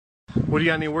What, do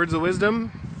you got any words of wisdom?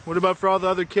 What about for all the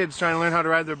other kids trying to learn how to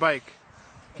ride their bike?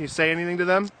 Can you say anything to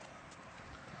them?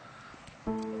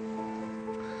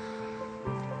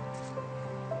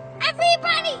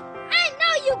 Everybody, I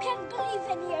know you can believe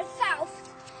in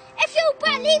yourself. If you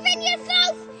believe in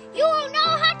yourself, you will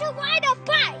know how to ride a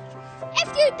bike.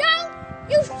 If you don't,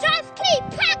 you just keep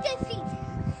practicing.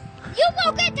 You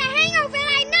will get the hang of it,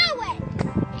 I know it.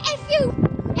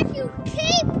 If you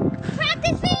keep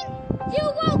practicing, you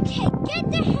will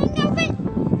get the hang of it,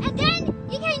 and then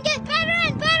you can get better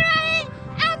and better at it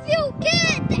if you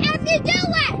do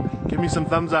it. Give me some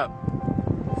thumbs up.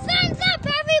 Thumbs up,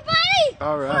 everybody!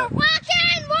 All right. For rock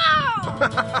and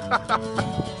roll!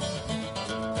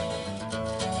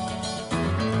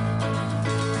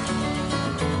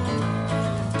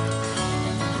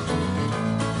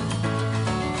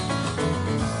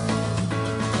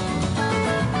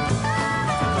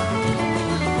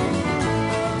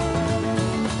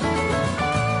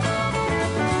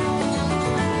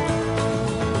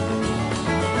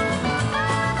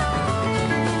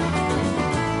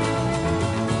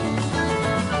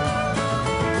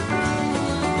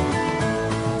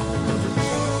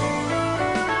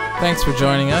 Thanks for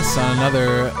joining us on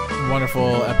another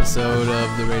wonderful episode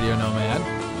of the Radio Nomad.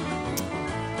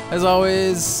 As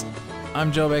always,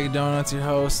 I'm Joe Bag of Donuts, your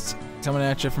host, coming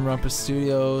at you from Rumpus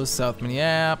Studios, South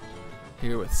Minneap,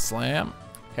 here with Slam.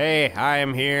 Hey, I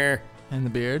am here. And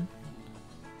the Beard.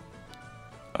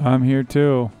 I'm here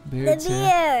too. Beard's The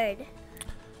here.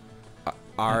 beard.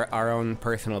 Our own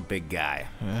personal big guy.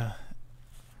 Yeah.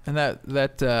 And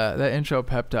that intro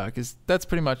pep talk that's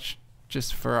pretty much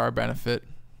just for our benefit.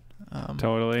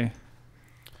 Totally.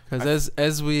 Because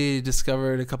as we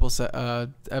discovered a couple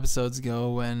episodes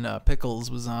ago when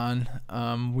Pickles was on,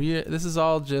 this is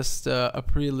all just a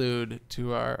prelude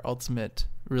to our ultimate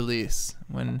release.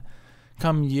 When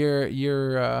come our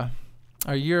year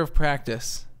of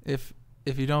practice, if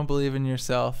you don't believe in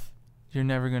yourself, you're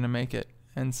never going to make it.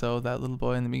 And so that little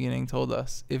boy in the beginning told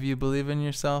us, if you believe in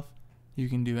yourself, you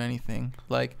can do anything.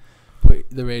 Like put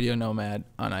the Radio Nomad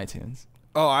on iTunes.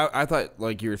 Oh, I thought,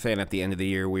 like you were saying, at the end of the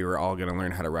year we were all going to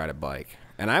learn how to ride a bike.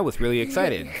 And I was really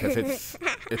excited because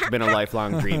it's been a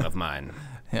lifelong dream of mine.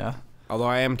 Yeah. Although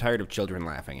I am tired of children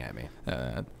laughing at me.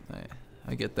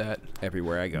 I get that.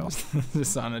 Everywhere I go.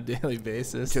 Just on a daily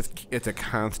basis. It's a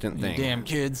constant You thing. damn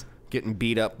kids. Getting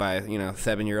beat up by,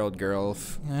 7-year-old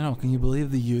girls. I know. Can you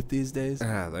believe the youth these days?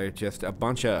 They're just a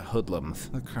bunch of hoodlums.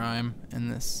 The crime in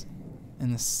this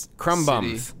Crumb city.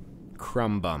 bums.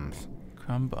 Crumb bums.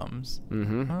 Crumb bums.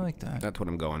 Mm-hmm. I like that. That's what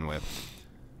I'm going with.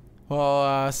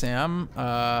 Well, Sam,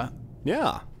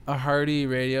 Yeah. a hearty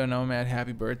Radio Nomad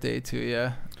happy birthday to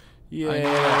you.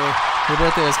 Yeah. Your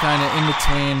birthday is kind of in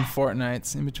between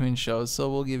fortnights, in between shows,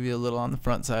 so we'll give you a little on the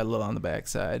front side, a little on the back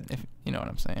side, if you know what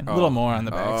I'm saying. A little more on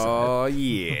the back side. Oh,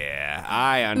 yeah.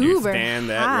 I understand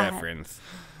that reference.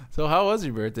 So how was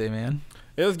your birthday, man?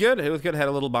 It was good. Had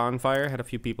a little bonfire. Had a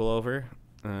few people over.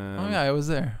 Oh, yeah, I was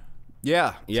there.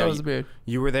 Yeah. So was the Beard.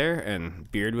 You were there, and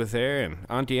Beard was there, and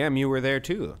Auntie M, you were there,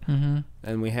 too. Mm-hmm.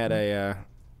 And we had there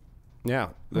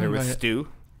was stew.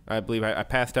 I believe I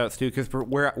passed out stew, because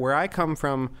where I come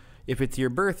from, if it's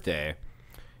your birthday,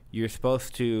 you're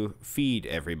supposed to feed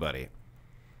everybody.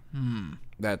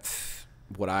 That's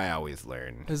what I always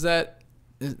learned.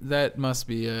 That must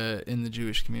be in the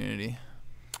Jewish community.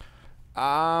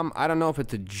 I don't know if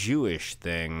it's a Jewish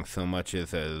thing so much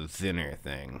as a Zinner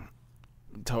thing.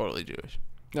 Totally Jewish.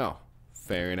 No,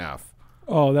 fair enough.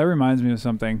 Oh, that reminds me of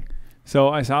something. So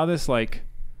I saw this ad.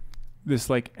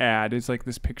 It's like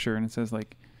this picture, and it says it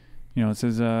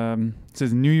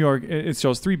says New York. It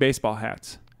shows 3 baseball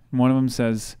hats. And one of them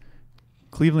says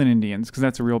Cleveland Indians, because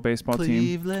that's a real baseball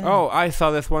team. Oh, I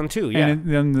saw this one too. Yeah. And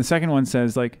then the second one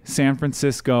says San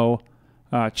Francisco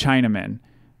Chinamen,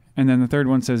 and then the third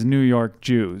one says New York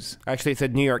Jews. Actually, it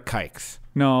said New York Kikes.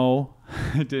 No,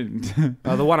 it didn't.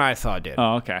 The one I saw did.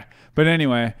 Oh, okay. But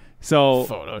anyway, so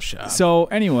Photoshop. So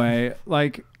anyway,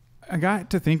 I got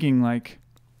to thinking, do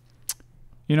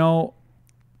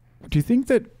you think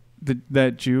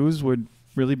that Jews would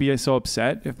really be so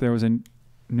upset if there was a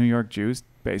New York Jews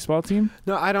baseball team?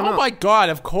 No, I don't know. Oh my God!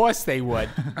 Of course they would.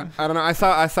 I don't know. I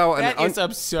saw That is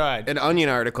absurd. an Onion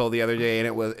article the other day,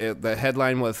 and the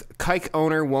headline was "Kike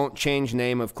owner won't change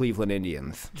name of Cleveland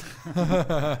Indians."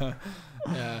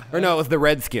 Yeah. Or no, it was the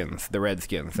Redskins. The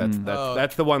Redskins.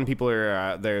 That's the one people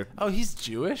are there. Oh, he's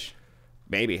Jewish?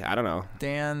 Maybe. I don't know.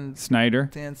 Dan Snyder.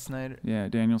 Snyder. Yeah,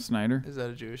 Daniel Snyder. Is that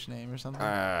a Jewish name or something?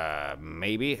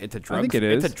 Maybe. It's a drug. I think it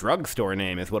is. It's a drugstore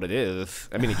name is what it is.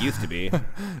 I mean, it used to be.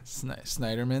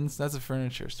 Snyderman's? That's a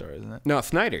furniture store, isn't it? No,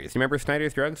 Snyder's. You remember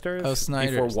Snyder's drugstores? Oh,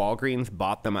 Snyder's. Before Walgreens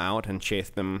bought them out and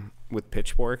chased them with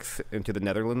pitchforks into the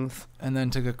Netherlands. And then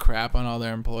took a crap on all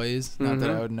their employees. Not that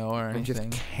I would know or And just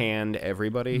anything. canned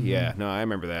everybody. Yeah, no, I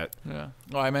remember that. Yeah.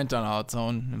 Well, I meant on all its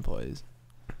own employees.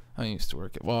 I used to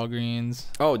work at Walgreens.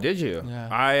 Oh, did you? Yeah.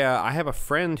 I have a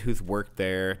friend who's worked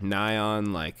there nigh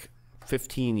on like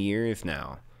 15 years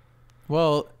now.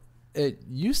 Well, it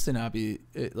used to not be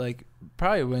like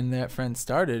probably when that friend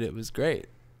started, it was great.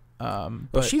 Well,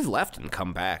 But she's left and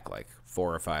come back like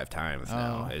 4 or 5 times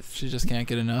now. she just can't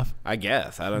get enough. I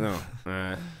guess. I don't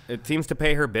know. It seems to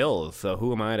pay her bills, so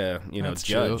who am I to, That's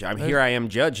judge? true. Here I am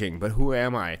judging, but who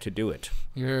am I to do it?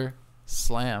 You're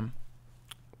slam.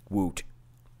 Woot.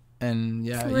 And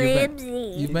yeah,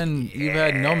 you've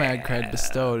had Nomad cred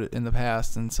bestowed in the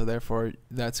past, and so therefore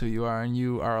that's who you are, and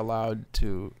you are allowed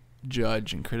to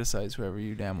judge and criticize whoever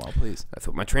you damn well please. That's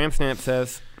what my tramp stamp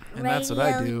says. And that's what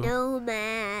I do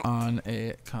Nomad. on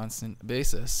a constant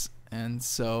basis. And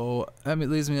so that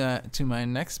leads me to my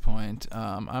next point.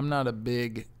 I'm not a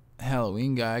big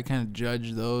Halloween guy. I kind of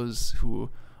judge those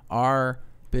who are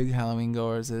big Halloween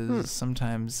goers as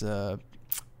sometimes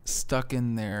stuck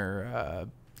in their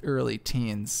early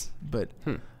teens, but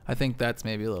I think that's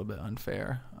maybe a little bit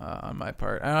unfair on my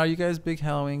part. Are you guys big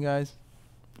Halloween guys?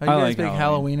 Are you I guys like big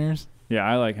Halloween. Halloweeners? Yeah,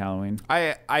 I like Halloween.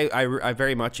 I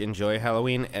very much enjoy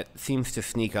Halloween. It seems to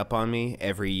sneak up on me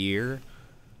every year,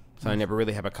 so I never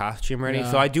really have a costume ready. Yeah.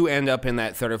 So I do end up in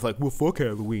that sort of like, well, fuck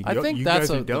Halloween. I think you that's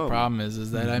guys are what the dumb. problem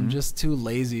is that I'm just too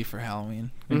lazy for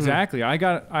Halloween. Exactly. I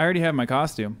already have my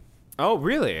costume. Oh,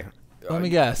 really? Let me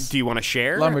guess. Do you want to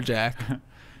share? Lumberjack.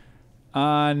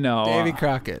 No. Davy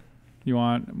Crockett. You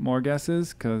want more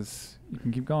guesses? Because you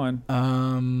can keep going.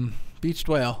 Beached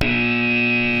whale.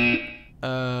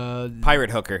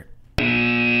 Pirate hooker.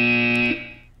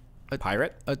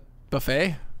 Pirate? A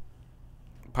buffet.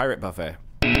 Pirate buffet.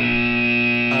 All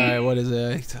right, what is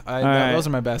it? right. Those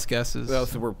are my best guesses. Well,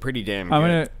 so we're pretty damn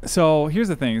good. So here's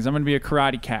the thing: is I'm gonna be a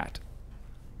karate cat.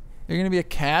 You're gonna be a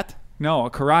cat, No,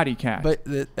 a karate cat. but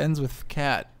it ends with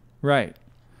cat. Right.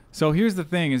 So here's the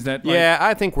thing: is that like, Yeah,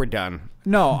 I think we're done.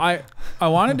 no, I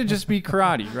wanted to just be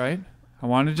karate, right? I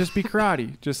wanted to just be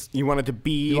karate. Just You wanted to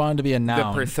be You wanted to be a the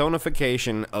noun.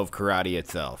 personification of karate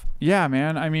itself. yeah,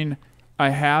 man. I mean, I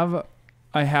have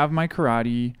my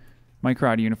karate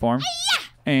uniform,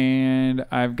 and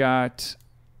I've got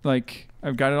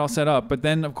it all set up. But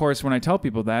then, of course, when I tell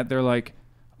people that, they're like,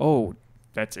 "Oh,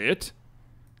 that's it."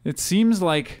 It seems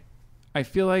like I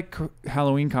feel like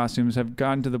Halloween costumes have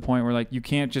gotten to the point where like you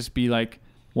can't just be like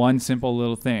one simple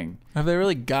little thing. Have they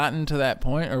really gotten to that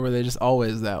point, or were they just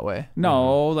always that way?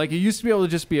 No, like you used to be able to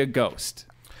just be a ghost.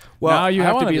 Well, now you I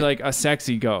have to wanna be be- like a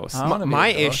sexy ghost. I wanna be My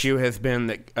a ghost. issue has been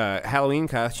that Halloween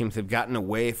costumes have gotten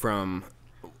away from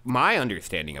my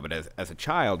understanding of it as a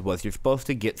child was you're supposed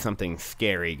to get something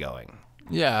scary going.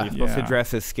 Yeah. You're supposed to Yeah.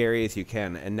 dress as scary as you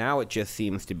can. And now it just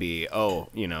seems to be,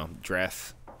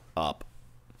 dress up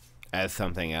as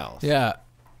something else. Yeah.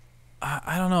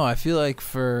 I don't know. I feel like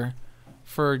for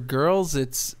girls,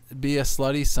 it's be a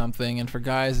slutty something, and for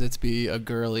guys, it's be a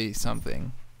girly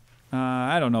something.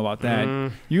 I don't know about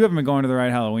that. You haven't been going to the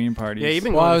right Halloween parties. Yeah, you've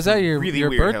been Well, going I to was some at your really your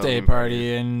weird birthday Halloween party,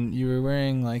 parties. and you were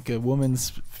wearing like a woman's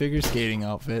figure skating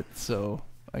outfit. So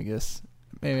I guess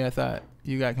maybe I thought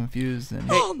you got confused. And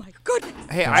Oh my goodness.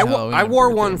 Hey, Got I Halloween and wore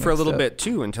birthday one for a mixed little up. bit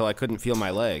too until I couldn't feel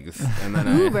my legs, and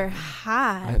then Uber I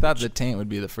hot. thought the taint would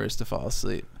be the first to fall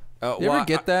asleep. You ever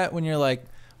get that when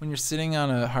you're sitting on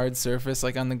a hard surface,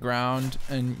 like on the ground,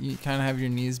 and you kind of have your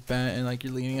knees bent and like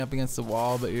you're leaning up against the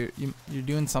wall, but you're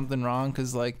doing something wrong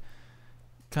because like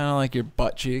kind of like your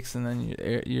butt cheeks and then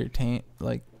your taint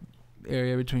like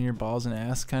area between your balls and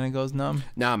ass kind of goes numb.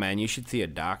 Nah, man, you should see a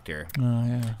doctor. Oh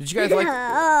yeah. Did you guys like?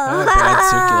 I have bad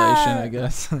circulation, I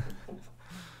guess.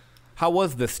 How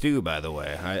was the stew, by the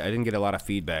way? I didn't get a lot of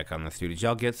feedback on the stew. Did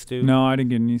y'all get stew? No, I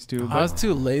didn't get any stew. I was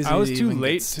too lazy. I was to too even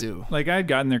late. Get stew. Like I had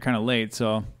gotten there kind of late,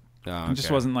 so Oh, I just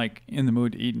okay. wasn't like in the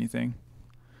mood to eat anything.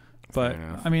 But Fair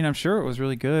enough. I mean, I'm sure it was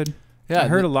really good. Yeah, I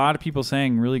heard a lot of people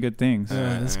saying really good things.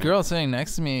 This girl sitting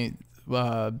next to me,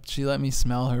 she let me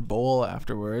smell her bowl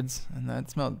afterwards, and that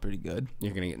smelled pretty good.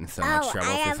 You're gonna get in so much Oh, trouble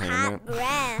I for have saying hot that.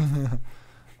 breath.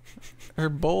 Her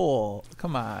bowl,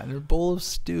 come on, her bowl of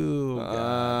stew.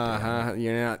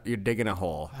 You're digging a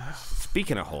hole.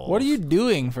 Speaking of holes, What are you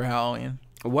doing for Halloween?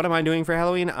 What am I doing for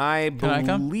Halloween? I Can I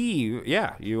come? believe,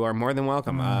 yeah, you are more than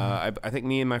welcome. I think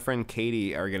me and my friend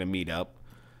Katie are gonna meet up,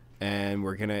 and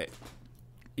we're gonna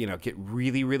get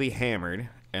really, really hammered,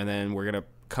 and then we're going to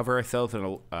cover ourselves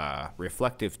in a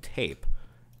reflective tape,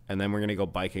 and then we're going to go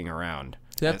biking around.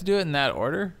 Do you have to do it in that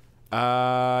order?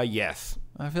 Yes.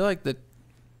 I feel like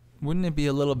wouldn't it be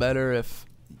a little better if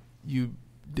you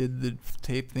did the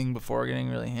tape thing before getting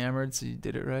really hammered, so you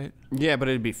did it right? Yeah, but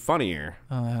it'd be funnier.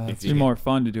 It'd be more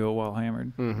fun to do it while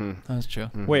hammered. Mm-hmm. That's true.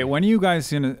 Mm-hmm. Wait, when are you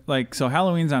guys gonna so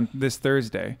Halloween's on this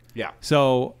Thursday? Yeah.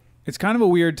 So it's kind of a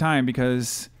weird time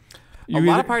because a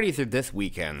lot of parties are this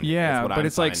weekend. Yeah, but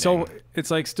it's like finding. it's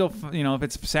like still if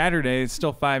it's Saturday, it's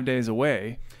still 5 days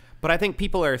away. But I think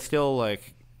people are still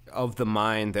like of the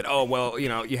mind that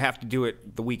you have to do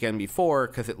it the weekend before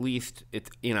because at least it's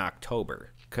in October.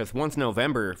 Because once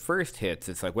November 1st hits,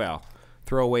 it's like, well,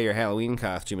 throw away your Halloween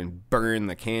costume and burn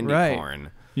the candy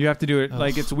corn. You have to do it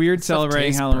like it's weird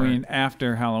celebrating Halloween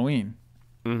after Halloween.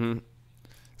 Mm-hmm.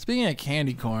 Speaking of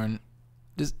candy corn,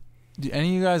 do any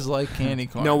of you guys like candy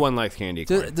corn? No one likes candy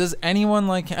corn. Does anyone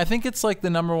like? I think it's like the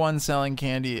number one selling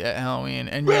candy at Halloween,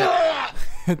 and yet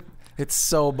it's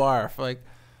so barf. Like,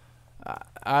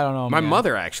 I don't know. My man.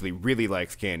 mother actually really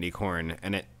likes candy corn,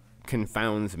 and it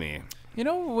confounds me. You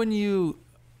know when you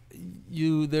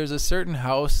there's a certain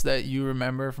house that you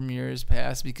remember from years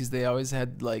past because they always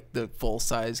had like the full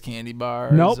size candy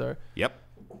bars. Nope.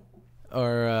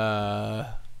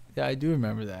 Yeah, I do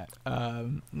remember that.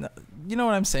 You know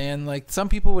what I'm saying? Like some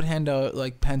people would hand out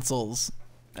like pencils.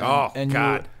 And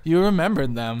God, you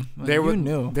remembered them. Like, you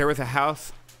knew. There was a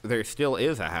house. There still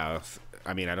is a house.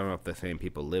 I mean, I don't know if the same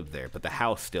people live there, but the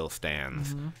house still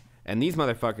stands. Mm-hmm. And these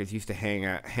motherfuckers used to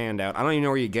hand out. I don't even know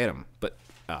where you get them, but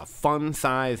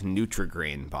fun-size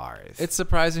Nutri-Grain bars. It's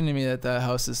surprising to me that that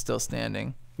house is still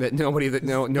standing. That no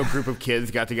group of kids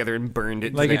got together and burned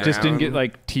it. Like to it just didn't get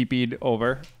like teepeed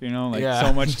over,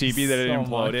 so much teepee that it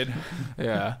imploded.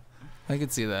 Yeah, I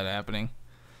could see that happening.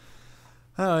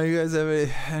 Oh, you guys have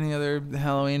any other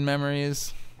Halloween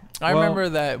memories? I remember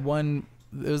that one.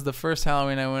 It was the first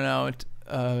Halloween I went out.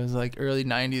 It was like early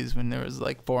 90s when there was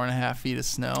like 4.5 feet of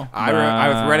snow. I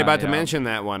was right about to mention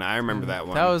that one. I remember that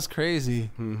one. That was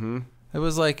crazy. Mm-hmm. It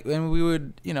was like, and we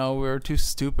were too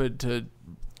stupid to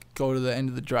go to the end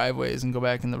of the driveways and go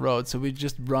back in the road. So we'd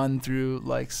just run through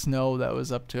like snow that was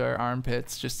up to our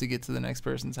armpits just to get to the next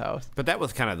person's house. But that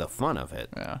was kind of the fun of it.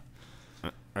 Yeah.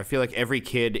 I feel like every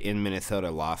kid in Minnesota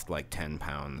lost like 10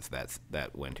 pounds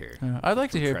that winter. Yeah. I'd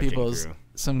like to hear people's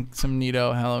some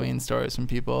neato Halloween stories from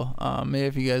people. Maybe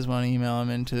if you guys want to email them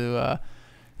into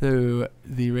the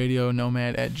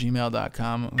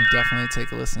radionomad@gmail.com, we'll definitely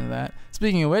take a listen to that.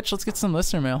 Speaking of which, let's get some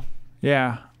listener mail.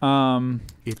 Yeah.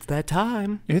 It's that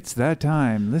time. It's that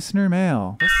time. Listener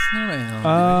mail. Listener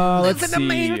mail. Let's see.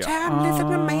 Mail time.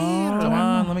 Listener mail. Come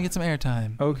on, let me get some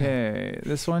airtime. Okay.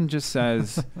 This one just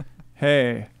says,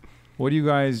 hey, what do you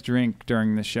guys drink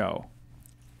during the show?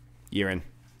 Urine.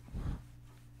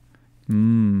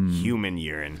 Human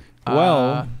urine.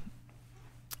 Well,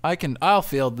 I'll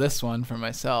field this one for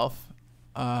myself.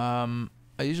 I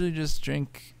usually just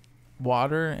drink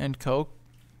water and Coke.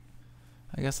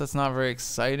 I guess that's not very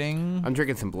exciting. I'm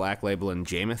drinking some Black Label and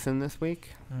Jameson this week.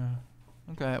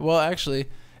 Okay. Well, actually,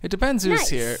 it depends who's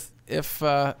here. If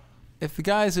the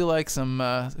guys who like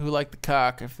who like the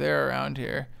cock, if they're around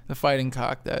here, the fighting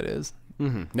cock, that is.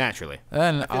 Mm-hmm. Naturally.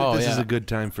 Then This is a good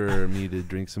time for me to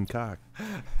drink some cock.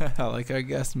 Like our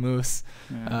guest Moose.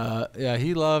 Yeah,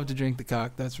 he loved to drink the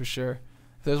cock. That's for sure.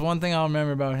 If there's one thing I'll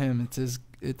remember about him,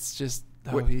 it's just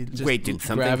how he just did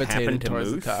something gravitated happen to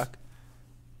towards Moose? the cock.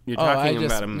 You're talking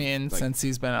about him. Since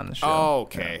he's been on the show. Oh,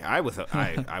 okay. Yeah. I was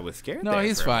scared. No,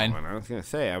 he's fine. I was gonna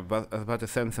say I was about to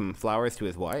send some flowers to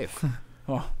his wife.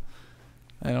 Oh,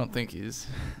 I don't think he's.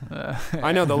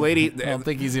 I know the lady. I don't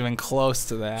think he's even close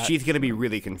to that. She's gonna be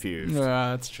really confused.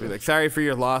 That's true. She's like, sorry for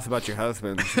your loss about your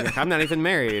husband. Like, I'm not even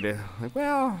married. Like,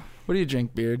 well, what do you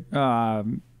drink, Beard?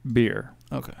 Beer.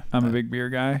 Okay. I'm a big beer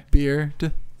guy. Beard.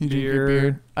 You drink your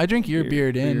beard? I drink your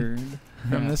beard in.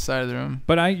 From this side of the room.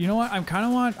 But you know what?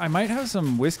 I might have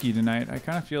some whiskey tonight. I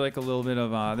kind of feel like a little bit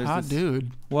of dude.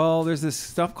 Well, there's this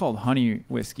stuff called honey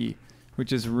whiskey,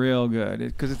 which is real good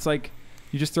because it's like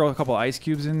you just throw a couple ice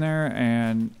cubes in there,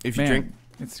 and if you drink,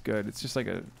 it's good. It's just like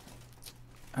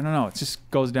I don't know. It just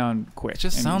goes down quick. It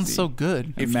just sounds easy so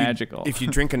good. and magical. If you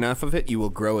drink enough of it, you will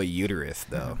grow a uterus,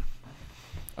 though.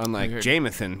 Unlike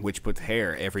Jameson, which puts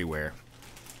hair everywhere.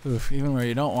 Oof, even where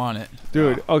you don't want it.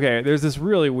 Dude, okay, there's this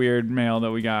really weird mail that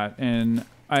we got, and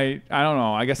I don't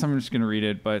know. I guess I'm just going to read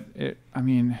it, but well, I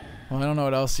don't know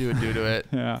what else you would do to it.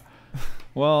 Yeah.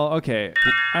 Well, okay.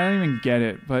 I don't even get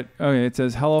it, but okay, it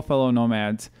says, "Hello, fellow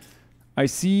nomads. I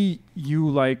see you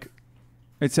like,"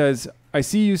 it says, I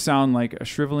see you sound like a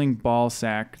shriveling ball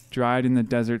sack dried in the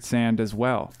desert sand as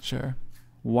well. Sure.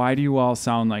 Why do you all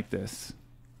sound like this?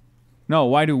 No,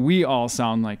 why do we all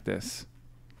sound like this?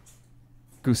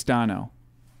 Gustano.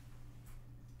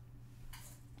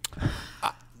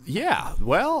 Yeah,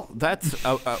 well, that's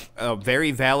a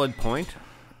very valid point.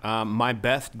 My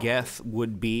best guess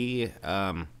would be,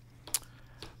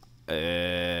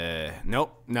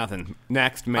 nope, nothing.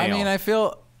 Next, mail. I mean, I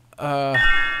feel,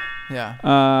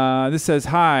 yeah. This says,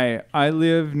 hi, I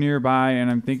live nearby and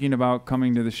I'm thinking about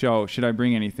coming to the show. Should I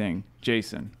bring anything?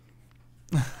 Jason.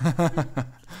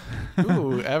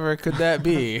 Ooh, ever could that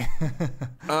be?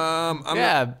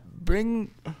 Yeah,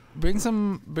 bring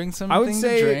some I would things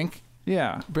say, to drink.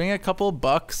 Yeah. Bring a couple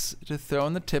bucks to throw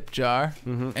in the tip jar,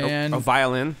 and a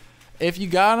violin. if you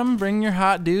got them, bring your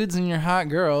hot dudes and your hot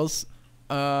girls.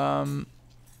 I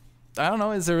don't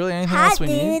know. Is there really anything else we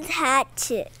need? hot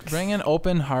chicks. Bring an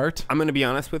open heart. I'm going to be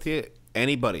honest with you.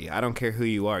 Anybody, I don't care who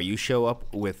you are, you show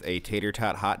up with a tater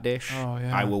tot hot dish, Oh,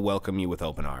 yeah. I will welcome you with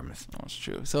open arms. Oh, it's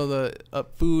true. So the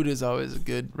food is always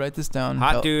good. Write this down,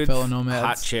 Hot dudes, fellow nomads.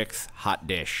 hot chicks, hot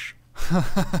dish.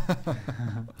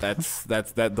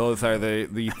 Those are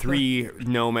the three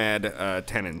nomad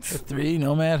tenants. The 3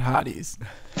 nomad hotties.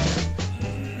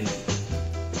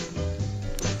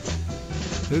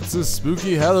 It's a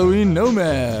spooky Halloween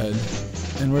nomad,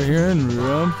 and we're here in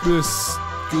Rumpus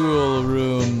School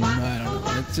Room. I don't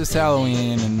know. It's just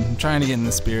Halloween, and I'm trying to get in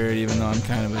the spirit, even though I'm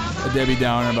kind of a Debbie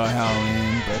Downer about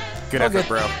Halloween. But Good effort,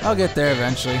 bro. I'll get there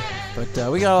eventually.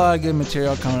 But we got a lot of good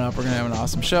material coming up. We're gonna have an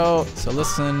awesome show. So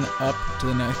listen up to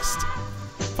the next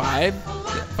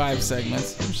 5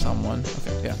 segments from someone.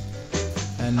 Okay, yeah.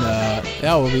 And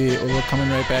yeah, we're coming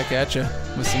right back at you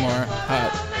with some more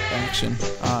hot action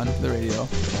on the radio.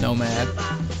 Nomad.